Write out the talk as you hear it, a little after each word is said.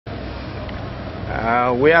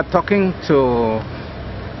We are talking to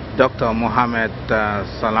Dr. Mohamed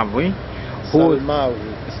Salmawy, who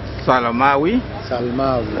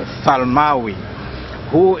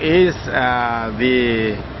is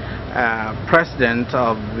the president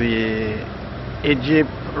of the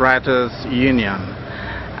Egypt Writers Union,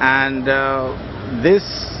 and this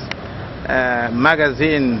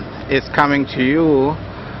magazine is coming to you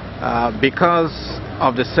because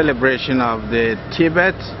of the celebration of the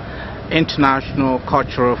Tibet International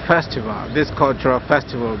Cultural Festival. This cultural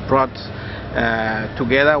festival brought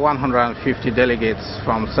together 150 delegates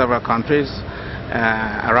from several countries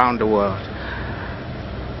around the world.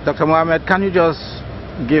 Dr. Mohamed, can you just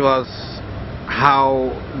give us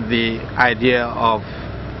how the idea of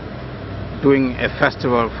doing a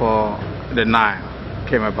festival for the Nile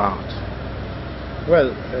came about? Well,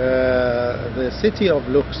 the city of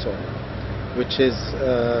Luxor, which is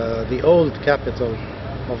the old capital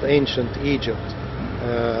of ancient Egypt,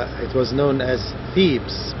 it was known as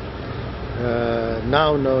Thebes,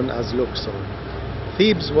 now known as Luxor.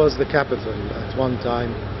 Thebes was the capital at one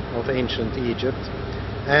time of ancient Egypt,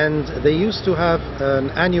 and they used to have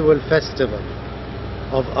an annual festival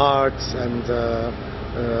of arts and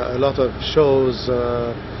a lot of shows,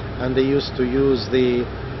 and they used to use the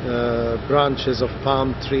branches of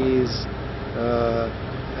palm trees,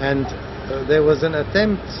 and there was an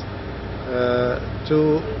attempt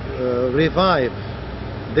to revive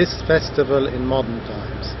this festival in modern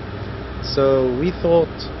times. So we thought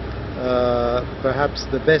perhaps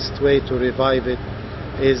the best way to revive it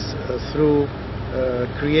is through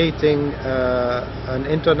creating an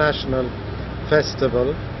international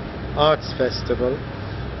festival, arts festival,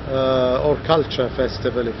 or culture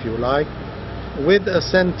festival if you like, with a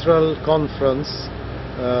central conference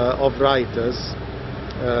of writers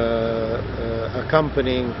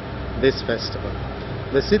accompanying this festival.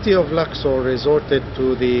 The city of Luxor resorted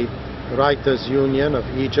to the Writers Union of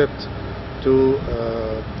Egypt to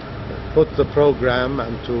put the program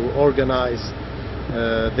and to organize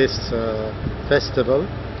this festival.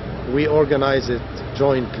 We organize it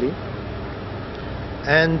jointly,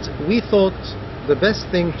 and we thought the best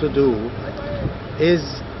thing to do is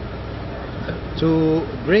to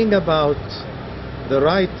bring about the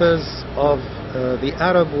writers of the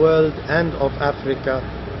Arab world and of Africa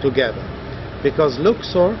together, because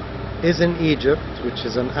Luxor is in Egypt, which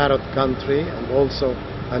is an Arab country and also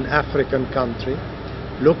an African country.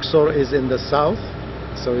 Luxor is in the south,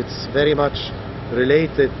 so it's very much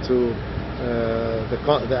related to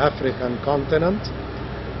the African continent,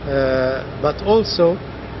 but also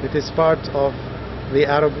it is part of the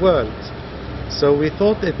Arab world. So we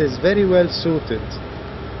thought it is very well suited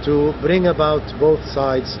to bring about both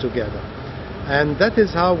sides together, and that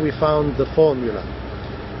is how we found the formula.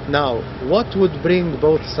 Now, what would bring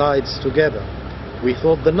both sides together? We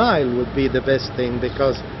thought the Nile would be the best thing,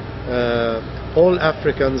 because all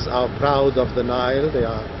Africans are proud of the Nile. They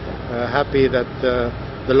are happy that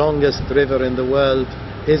the longest river in the world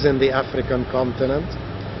is in the African continent.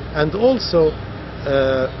 And also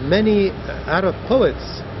many Arab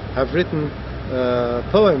poets have written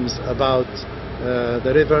poems about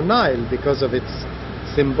the River Nile because of its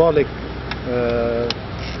symbolic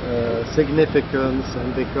significance,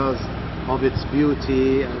 and because of its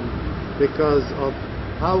beauty, and because of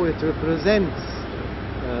how it represents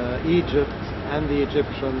Egypt and the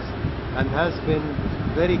Egyptians, and has been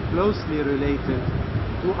very closely related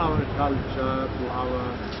to our culture,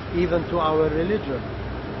 even to our religion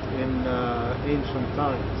in ancient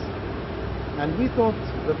times. And we thought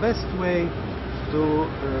the best way to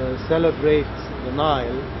celebrate the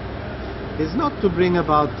Nile is not to bring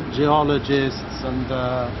about geologists and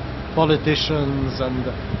politicians, and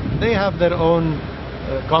they have their own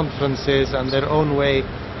conferences and their own way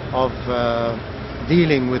of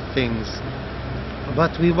dealing with things.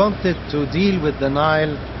 But we wanted to deal with the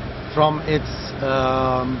Nile from its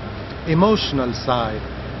emotional side,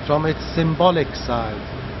 from its symbolic side,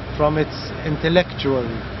 from its intellectual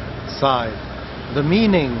side, the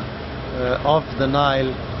meaning of the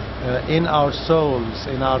Nile in our souls,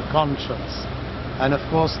 in our conscience. And of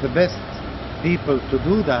course the best people to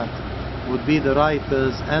do that would be the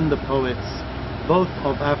writers and the poets, both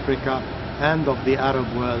of Africa and of the Arab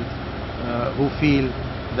world, who feel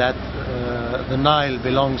that the Nile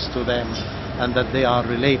belongs to them and that they are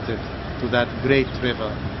related to that great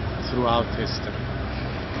river throughout history.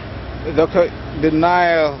 Doctor, the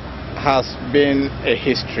Nile has been a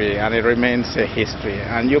history and it remains a history,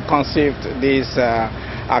 and you conceived this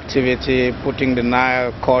activity putting the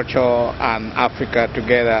Nile culture and Africa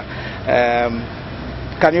together.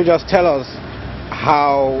 Can you just tell us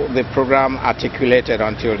how the program articulated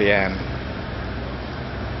until the end?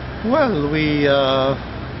 Well,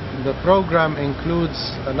 the program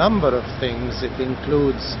includes a number of things. It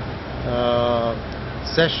includes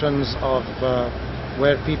sessions of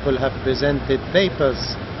where people have presented papers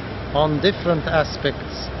on different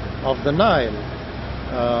aspects of the Nile.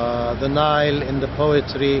 The Nile in the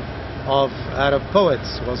poetry of Arab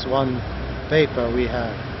poets was one paper we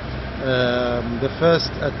had. The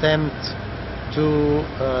first attempt to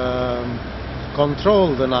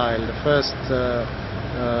control the Nile, the first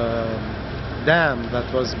dam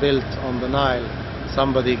that was built on the Nile.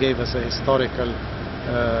 Somebody gave us a historical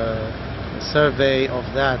survey of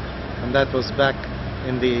that, and that was back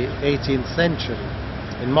in the 18th century,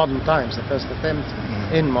 in modern times, the first attempt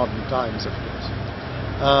in modern times, of course.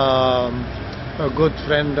 A good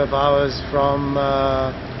friend of ours from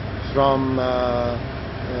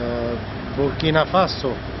Burkina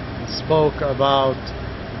Faso spoke about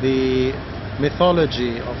the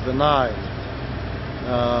mythology of the Nile.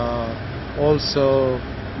 Also,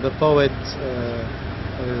 the poet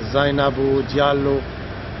Zainabu Diallo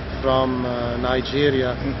from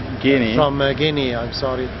Nigeria, Guinea, I'm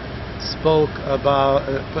sorry, spoke about,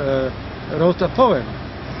 wrote a poem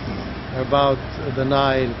about the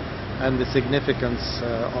Nile and the significance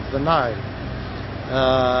of the Nile.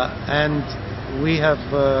 And we have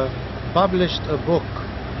published a book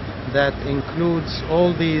that includes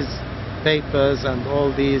all these papers and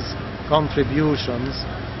all these contributions,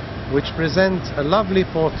 which present a lovely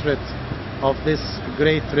portrait of this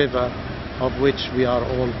great river of which we are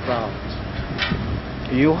all proud.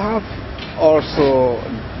 You have also,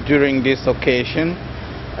 during this occasion,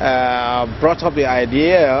 brought up the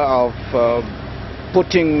idea of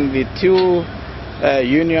putting the two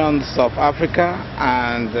unions of Africa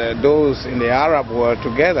and those in the Arab world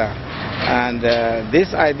together. And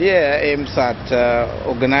this idea aims at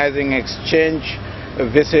organizing exchange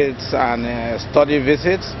visits and study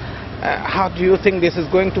visits. How do you think this is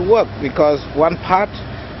going to work? Because one part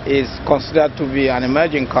is considered to be an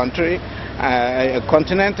emerging country, a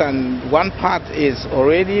continent, and one part is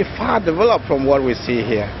already far developed from what we see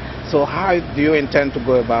here. So how do you intend to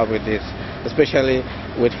go about with this, especially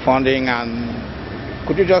with funding? And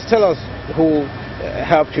could you just tell us who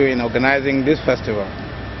helped you in organizing this festival?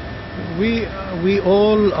 We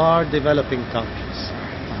all are developing countries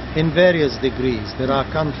in various degrees. There are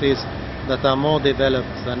countries that are more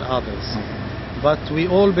developed than others, but we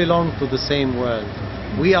all belong to the same world.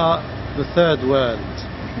 We are the third world,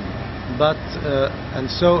 but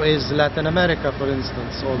and so is Latin America, for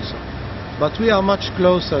instance, also. But we are much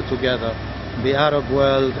closer together. The Arab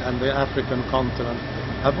world and the African continent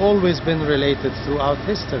have always been related throughout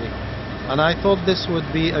history, and I thought this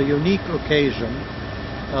would be a unique occasion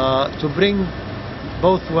to bring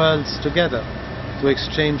both worlds together, to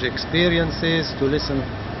exchange experiences, to listen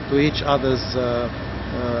to each other's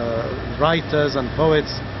writers and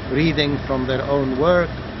poets reading from their own work,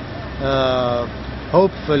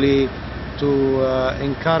 hopefully to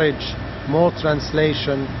encourage more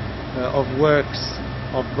translation of works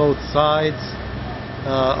of both sides.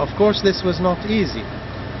 Of course, this was not easy,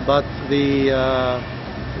 but the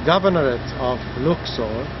governorate of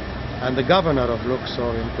Luxor, and the governor of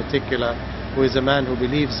Luxor in particular, who is a man who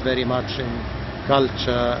believes very much in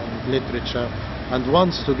culture and literature and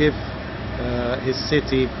wants to give his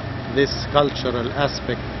city this cultural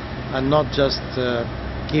aspect and not just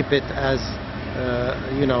keep it as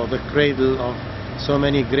the cradle of so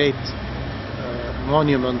many great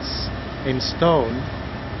monuments in stone.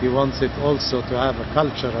 He wants it also to have a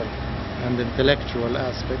cultural and intellectual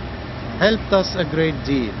aspect. Helped us a great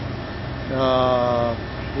deal.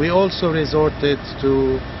 We also resorted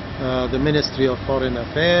to the Ministry of Foreign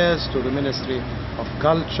Affairs, to the Ministry of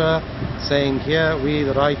Culture, saying, here, we,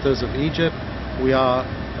 the writers of Egypt, we are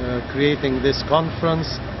creating this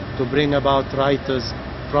conference to bring about writers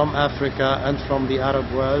from Africa and from the Arab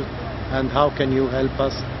world, and how can you help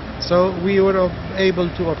us? So we were able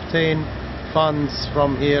to obtain funds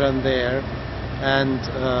from here and there, and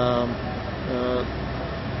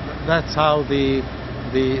that's how the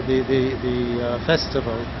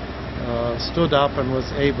festival stood up and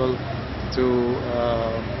was able to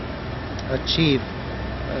achieve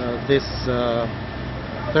this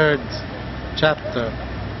third chapter,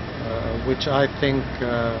 which I think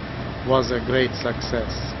was a great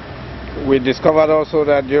success. We discovered also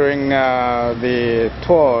that during the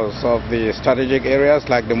tours of the strategic areas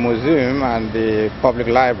like the museum and the public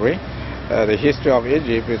library, the history of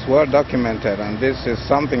Egypt is well documented, and this is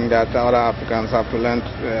something that other Africans have to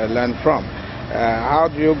learn from. How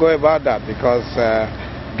do you go about that? Because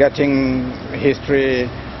getting history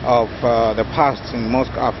of the past in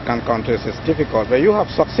most African countries is difficult, but you have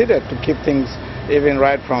succeeded to keep things even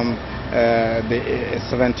right from the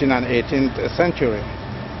 17th and 18th century.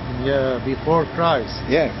 Yeah, before Christ.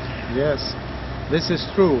 Yes. Yes, this is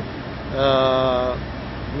true.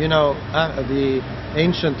 You know, the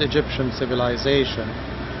ancient Egyptian civilization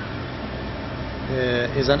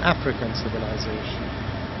is an African civilization.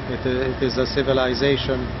 It is a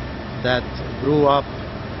civilization that grew up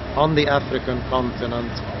on the African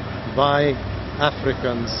continent by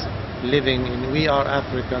Africans living in, we are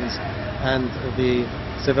Africans, and the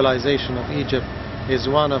civilization of Egypt is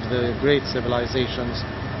one of the great civilizations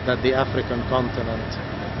that the African continent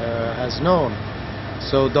has known.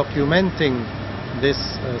 So documenting this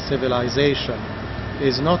civilization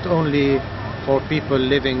is not only for people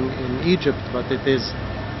living in Egypt, but it is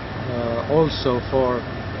also for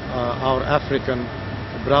our African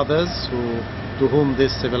brothers to whom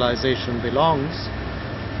this civilization belongs.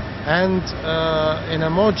 And in a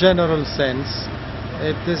more general sense,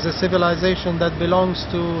 it is a civilization that belongs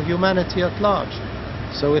to humanity at large.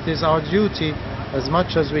 So it is our duty, as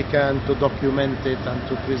much as we can, to document it and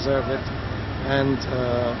to preserve it, and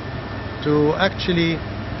to actually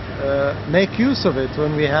make use of it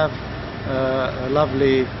when we have a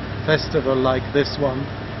lovely festival like this one,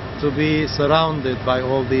 to be surrounded by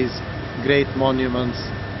all these great monuments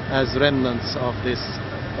as remnants of this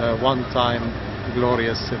one-time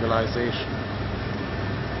glorious civilization.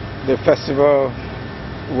 The festival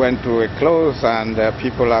went to a close, and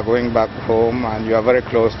people are going back home, and you are very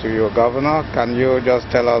close to your governor. Can you just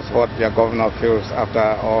tell us what your governor feels after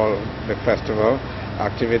all the festival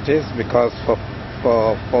activities? Because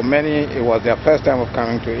for many it was their first time of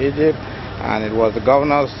coming to Egypt, and it was the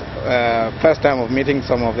governor's first time of meeting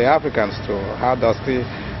some of the Africans too. How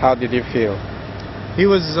did he feel? He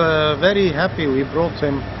was very happy. We brought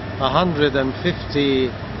him 150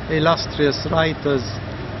 illustrious writers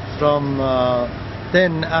from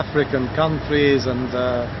 10 African countries and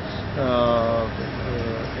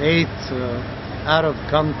 8 Arab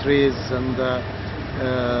countries, and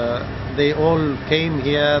they all came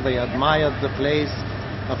here. They admired the place.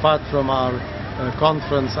 Apart from our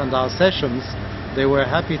conference and our sessions, they were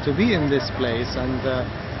happy to be in this place, and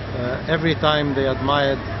every time they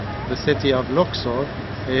admired the city of Luxor,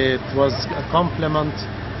 it was a compliment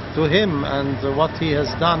to him and what he has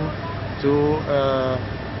done to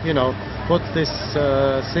you know, put this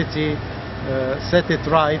city, set it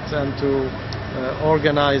right, and to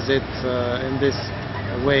organize it in this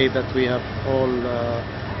way that we have all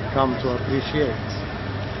come to appreciate.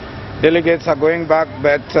 Delegates are going back,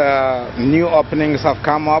 but new openings have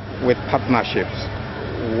come up with partnerships.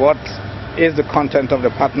 What is the content of the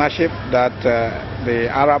partnership that the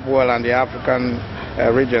Arab world and the African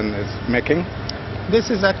region is making? This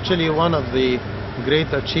is actually one of the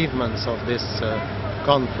great achievements of this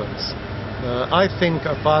conference. I think,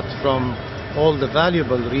 apart from all the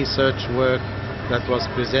valuable research work that was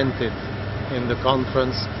presented in the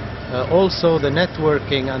conference, also the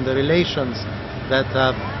networking and the relations that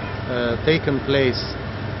have taken place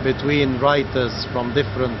between writers from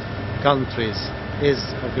different countries is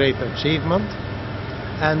a great achievement.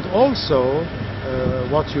 And also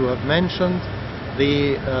what you have mentioned,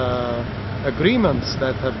 the agreements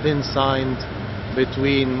that have been signed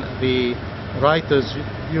between the Writers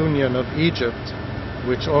Union of Egypt,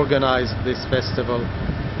 which organized this festival,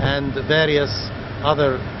 and various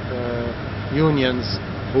other unions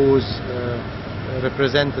whose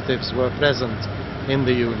representatives were present in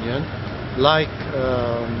the union, like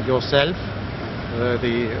yourself,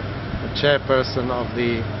 the chairperson of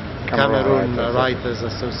the Cameroon Writers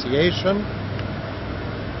Association,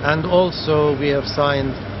 and also we have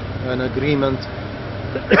signed an agreement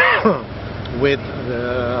with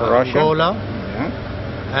Angola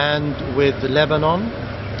and with Lebanon.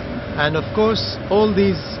 And of course all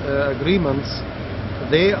these agreements,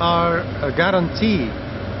 they are a guarantee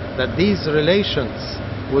that these relations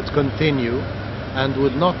would continue and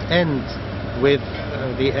would not end with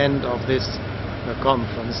the end of this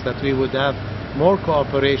conference, that we would have more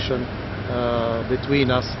cooperation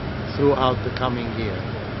between us throughout the coming year.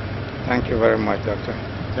 Thank you very much, Doctor.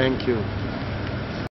 Thank you.